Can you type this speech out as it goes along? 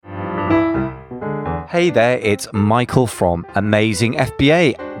Hey there, it's Michael from Amazing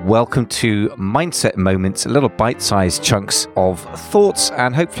FBA. Welcome to Mindset Moments, little bite-sized chunks of thoughts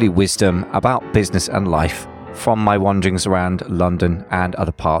and hopefully wisdom about business and life from my wanderings around London and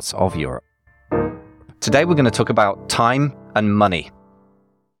other parts of Europe. Today we're going to talk about time and money.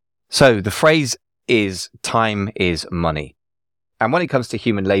 So the phrase is time is money. And when it comes to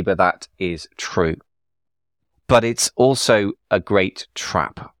human labor, that is true. But it's also a great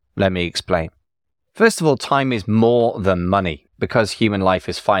trap. Let me explain. First of all, time is more than money because human life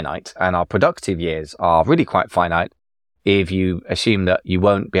is finite and our productive years are really quite finite if you assume that you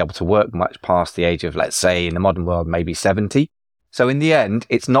won't be able to work much past the age of, let's say, in the modern world, maybe 70. So in the end,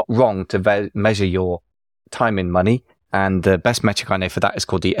 it's not wrong to measure your time in money. And the best metric I know for that is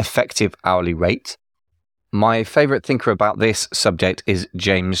called the effective hourly rate. My favorite thinker about this subject is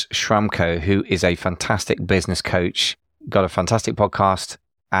James Schramko, who is a fantastic business coach, got a fantastic podcast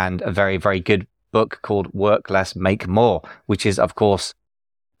and a very, very good book called Work Less, Make More, which is, of course,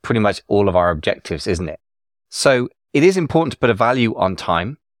 pretty much all of our objectives, isn't it? So it is important to put a value on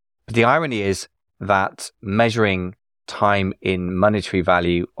time. But the irony is that measuring time in monetary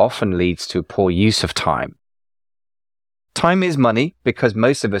value often leads to poor use of time. Time is money because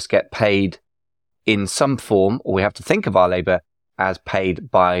most of us get paid in some form, or we have to think of our labor as paid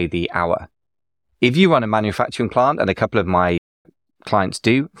by the hour. If you run a manufacturing plant, and a couple of my clients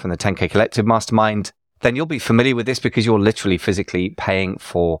do from the 10K Collective Mastermind, then you'll be familiar with this because you're literally physically paying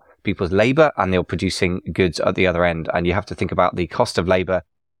for people's labor and they're producing goods at the other end. And you have to think about the cost of labor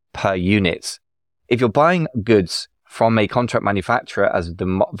per unit. If you're buying goods from a contract manufacturer, as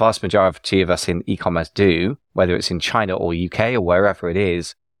the vast majority of us in e-commerce do, whether it's in China or UK or wherever it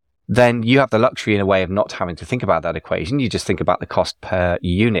is, then you have the luxury in a way of not having to think about that equation. You just think about the cost per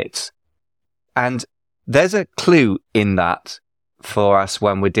unit. And there's a clue in that for us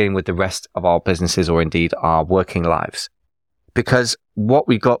when we're dealing with the rest of our businesses or indeed our working lives. Because what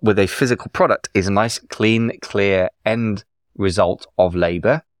we got with a physical product is a nice, clean, clear end result of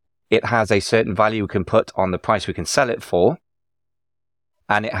labor. It has a certain value we can put on the price we can sell it for.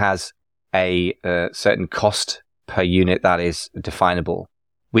 And it has a certain cost per unit that is definable.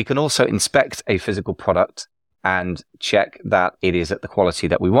 We can also inspect a physical product and check that it is at the quality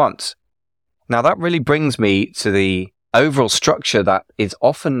that we want. Now that really brings me to the overall structure that is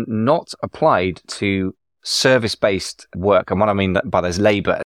often not applied to service-based work. And what I mean by that is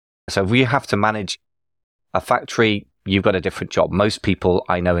labor. So if we have to manage a factory, you've got a different job. Most people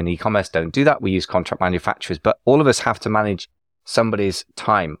I know in e-commerce don't do that. We use contract manufacturers, but all of us have to manage somebody's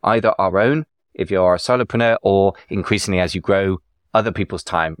time, either our own, if you're a solopreneur, or increasingly as you grow, other people's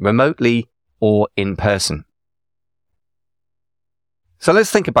time, remotely or in person. So let's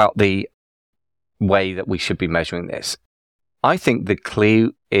think about the way that we should be measuring this. I think the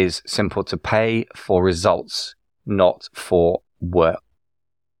clue is simple: to pay for results, not for work.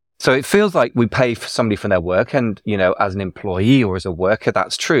 So it feels like we pay for somebody for their work, and, you know, as an employee or as a worker,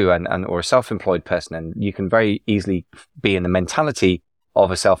 that's true, and or a self-employed person. And you can very easily be in the mentality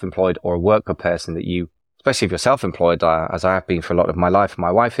of a self-employed or a worker person that you, especially if you're self-employed, as I have been for a lot of my life, and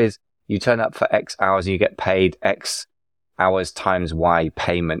my wife is, you turn up for X hours and you get paid X hours times Y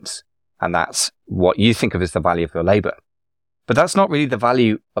payments. And that's what you think of as the value of your labor. But that's not really the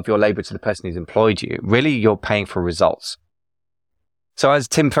value of your labor to the person who's employed you. Really, you're paying for results. So as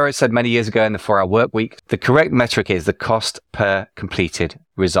Tim Ferriss said many years ago in the 4-Hour Work Week, the correct metric is the cost per completed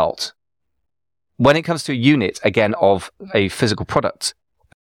result. When it comes to a unit, again, of a physical product,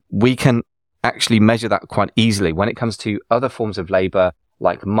 we can actually measure that quite easily. When it comes to other forms of labor,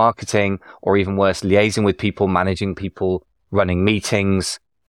 like marketing, or even worse, liaising with people, managing people, running meetings,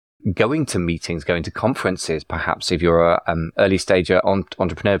 going to meetings, going to conferences, perhaps if you're an early stage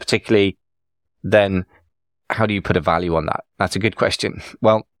entrepreneur particularly, then how do you put a value on that? That's a good question.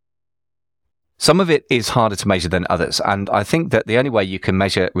 Well, some of it is harder to measure than others. And I think that the only way you can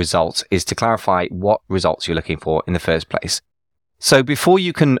measure results is to clarify what results you're looking for in the first place. So before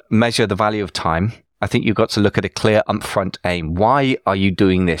you can measure the value of time, I think you've got to look at a clear upfront aim. Why are you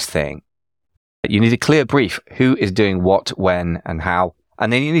doing this thing? You need a clear brief. Who is doing what, when, and how?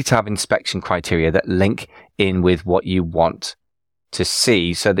 And then you need to have inspection criteria that link in with what you want to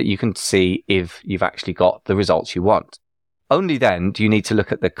see so that you can see if you've actually got the results you want. Only then do you need to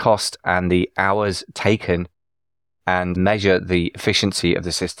look at the cost and the hours taken and measure the efficiency of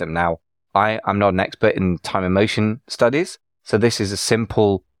the system. Now, I am not an expert in time and motion studies, so this is a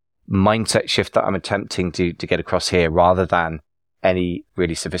simple mindset shift that I'm attempting to get across here rather than any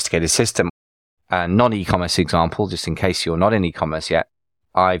really sophisticated system. A non-e-commerce example, just in case you're not in e-commerce yet.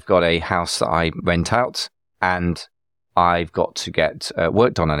 I've got a house that I rent out, and I've got to get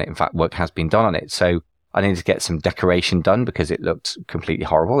work done on it. In fact, work has been done on it. So I needed to get some decoration done because it looked completely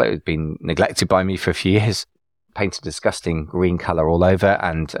horrible. It had been neglected by me for a few years, painted disgusting green color all over,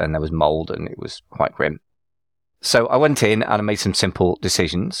 and there was mold, and it was quite grim. So I went in and I made some simple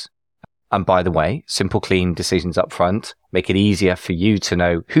decisions. And by the way, simple, clean decisions up front make it easier for you to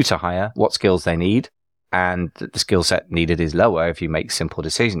know who to hire, what skills they need, and the skill set needed is lower if you make simple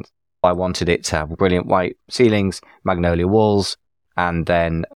decisions. I wanted it to have brilliant white ceilings, magnolia walls, and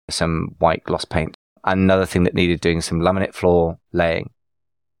then some white gloss paint. Another thing that needed doing, some laminate floor laying.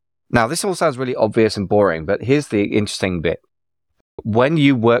 Now, this all sounds really obvious and boring, but here's the interesting bit. When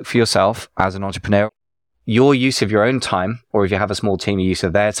you work for yourself as an entrepreneur, your use of your own time, or if you have a small team, your use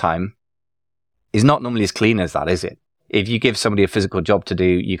of their time, is not normally as clean as that, is it? If you give somebody a physical job to do,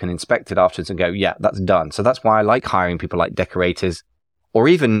 you can inspect it afterwards and go, yeah, that's done. So that's why I like hiring people like decorators or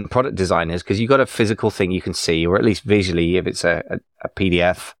even product designers, because you've got a physical thing you can see, or at least visually, if it's a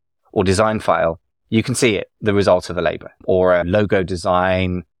PDF or design file, you can see it, the result of the labor, or a logo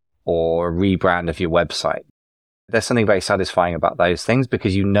design or a rebrand of your website. There's something very satisfying about those things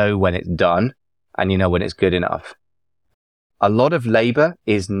because you know when it's done and you know when it's good enough. A lot of labor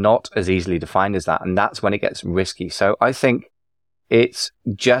is not as easily defined as that, and that's when it gets risky. So I think it's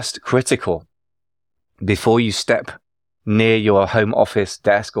just critical before you step near your home office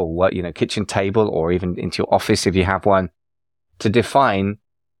desk or what, kitchen table, or even into your office if you have one, to define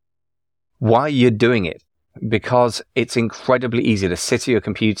why you're doing it. Because it's incredibly easy to sit at your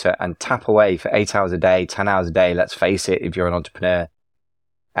computer and tap away for 8 hours a day, 10 hours a day, let's face it, if you're an entrepreneur,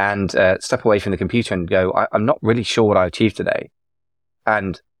 and step away from the computer and go, I'm not really sure what I achieved today.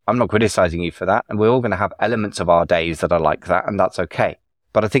 And I'm not criticizing you for that. And we're all going to have elements of our days that are like that, and that's okay.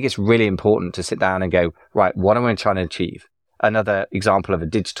 But I think it's really important to sit down and go, right, what am I trying to achieve? Another example of a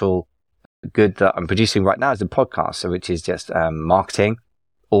digital good that I'm producing right now is the podcast, so which is just marketing.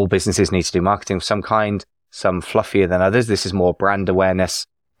 All businesses need to do marketing of some kind, some fluffier than others. This is more brand awareness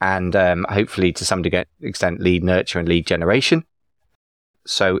and hopefully to some extent lead nurture and lead generation.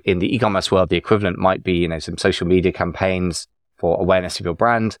 So in the e-commerce world, the equivalent might be, some social media campaigns for awareness of your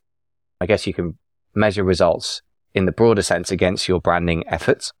brand. I guess you can measure results in the broader sense against your branding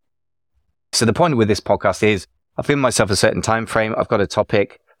efforts. So the point with this podcast is I've given myself a certain time frame. I've got a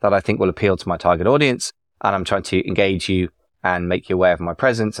topic that I think will appeal to my target audience, and I'm trying to engage you and make you aware of my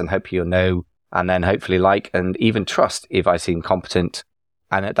presence and hope you'll know, and then hopefully like and even trust if I seem competent.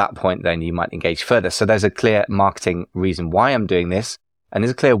 And at that point, then you might engage further. So there's a clear marketing reason why I'm doing this. And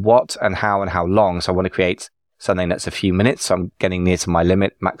there's a clear what and how long. So I want to create something that's a few minutes. So I'm getting near to my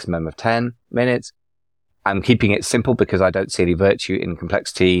limit, maximum of 10 minutes. I'm keeping it simple because I don't see any virtue in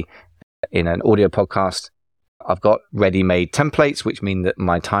complexity in an audio podcast. I've got ready-made templates, which mean that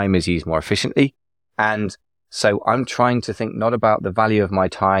my time is used more efficiently. And so I'm trying to think not about the value of my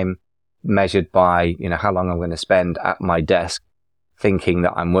time measured by, how long I'm going to spend at my desk thinking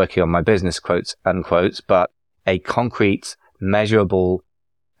that I'm working on my business, quotes, unquotes, but a concrete, measurable,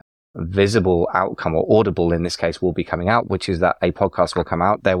 visible outcome, or audible in this case, will be coming out, which is that a podcast will come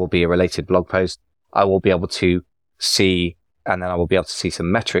out. There will be a related blog post. I will be able to see, and then I will be able to see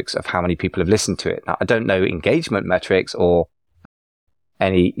some metrics of how many people have listened to it. Now, I don't know engagement metrics or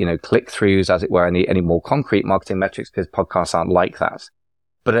any, click-throughs, as it were, any more concrete marketing metrics, because podcasts aren't like that.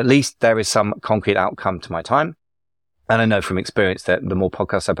 But at least there is some concrete outcome to my time. And I know from experience that the more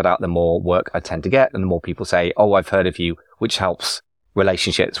podcasts I put out, the more work I tend to get, and the more people say, oh, I've heard of you, which helps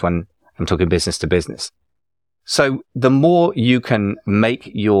relationships when I'm talking business to business. So the more you can make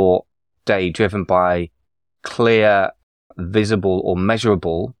your day driven by clear, visible or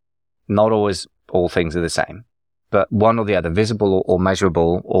measurable, not always all things are the same, but one or the other, visible or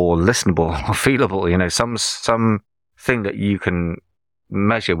measurable or listenable or feelable, some thing that you can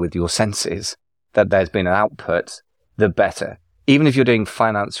measure with your senses, that there's been an output, the better. Even if you're doing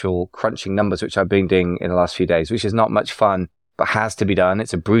financial crunching numbers, which I've been doing in the last few days, which is not much fun, but has to be done.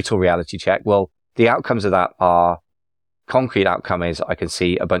 It's a brutal reality check. Well, the outcomes of that are concrete outcome is I can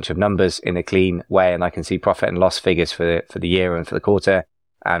see a bunch of numbers in a clean way, and I can see profit and loss figures for the year and for the quarter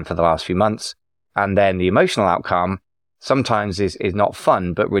and for the last few months. And then the emotional outcome sometimes is not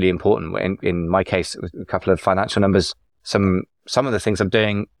fun, but really important. In my case, a couple of financial numbers, some of the things I'm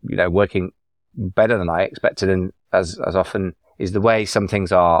doing, working better than I expected. And as often is the way, some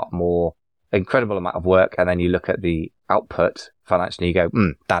things are more incredible amount of work. And then you look at the output financially, you go,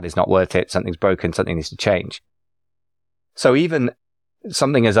 that is not worth it. Something's broken. Something needs to change. So even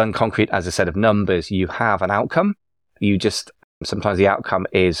something as unconcrete as a set of numbers, you have an outcome. Sometimes the outcome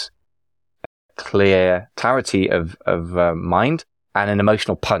is clarity of mind and an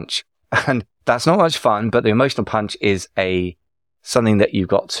emotional punch. And That's not much fun, but the emotional punch is something that you've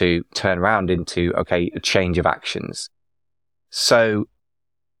got to turn around into, a change of actions. So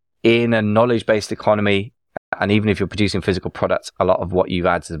in a knowledge-based economy, and even if you're producing physical products, a lot of what you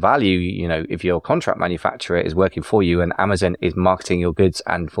add to the value, if your contract manufacturer is working for you and Amazon is marketing your goods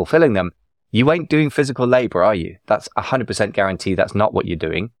and fulfilling them, you ain't doing physical labor, are you? That's 100% guaranteed. That's not what you're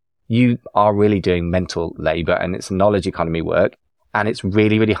doing. You are really doing mental labor, and it's knowledge economy work. And it's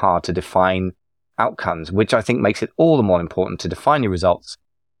really, really hard to define outcomes, which I think makes it all the more important to define your results.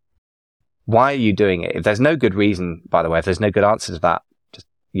 Why are you doing it? If there's no good reason, by the way, if there's no good answer to that, just,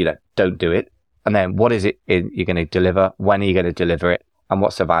 don't do it. And then what is it you're going to deliver? When are you going to deliver it? And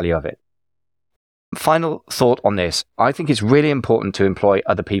what's the value of it? Final thought on this. I think it's really important to employ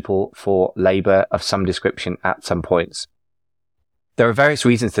other people for labor of some description at some points. There are various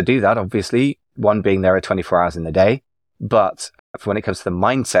reasons to do that, obviously, one being there are 24 hours in the day. But when it comes to the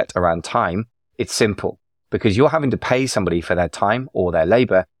mindset around time, it's simple. Because you're having to pay somebody for their time or their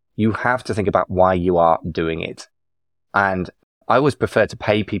labor, you have to think about why you are doing it. And I always prefer to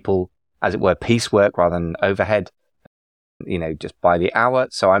pay people, as it were, piecework rather than overhead, just by the hour.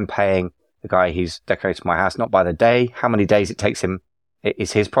 So I'm paying the guy who's decorated my house, not by the day. How many days it takes him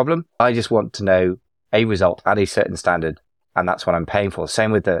is his problem. I just want to know a result at a certain standard, and that's what I'm paying for.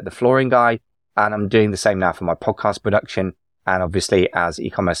 Same with the flooring guy, and I'm doing the same now for my podcast production. And obviously, as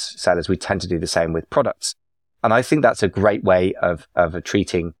e-commerce sellers, we tend to do the same with products. And I think that's a great way of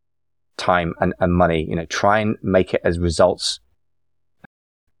treating time and money. Try and make it as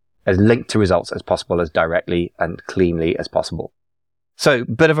linked to results as possible, as directly and cleanly as possible. So,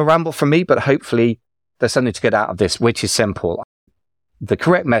 bit of a ramble from me, but hopefully there's something to get out of this, which is simple. The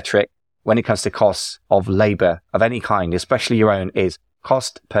correct metric when it comes to costs of labor of any kind, especially your own, is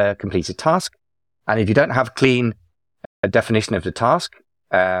cost per completed task. And if you don't have a definition of the task,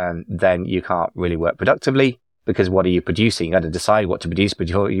 then you can't really work productively, because what are you producing? You got to decide what to produce, but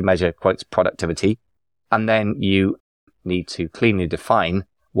you measure quotes productivity. And then you need to cleanly define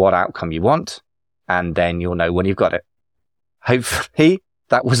what outcome you want, and then you'll know when you've got it. Hopefully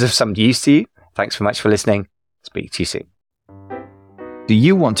that was of some use to you. Thanks so much for listening. Speak to you soon. Do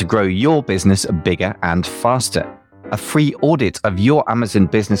you want to grow your business bigger and faster? A free audit of your Amazon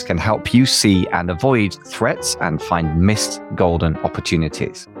business can help you see and avoid threats and find missed golden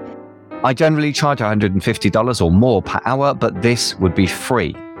opportunities. I generally charge $150 or more per hour, but this would be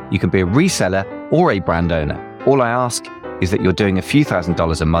free. You can be a reseller or a brand owner. All I ask is that you're doing a few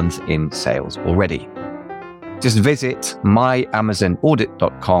 $1,000s a month in sales already. Just visit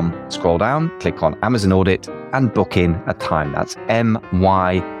myamazonaudit.com, scroll down, click on Amazon Audit, and book in a time. That's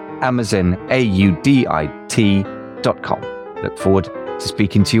myamazonaudit.com. Look forward to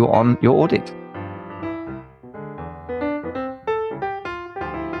speaking to you on your audit.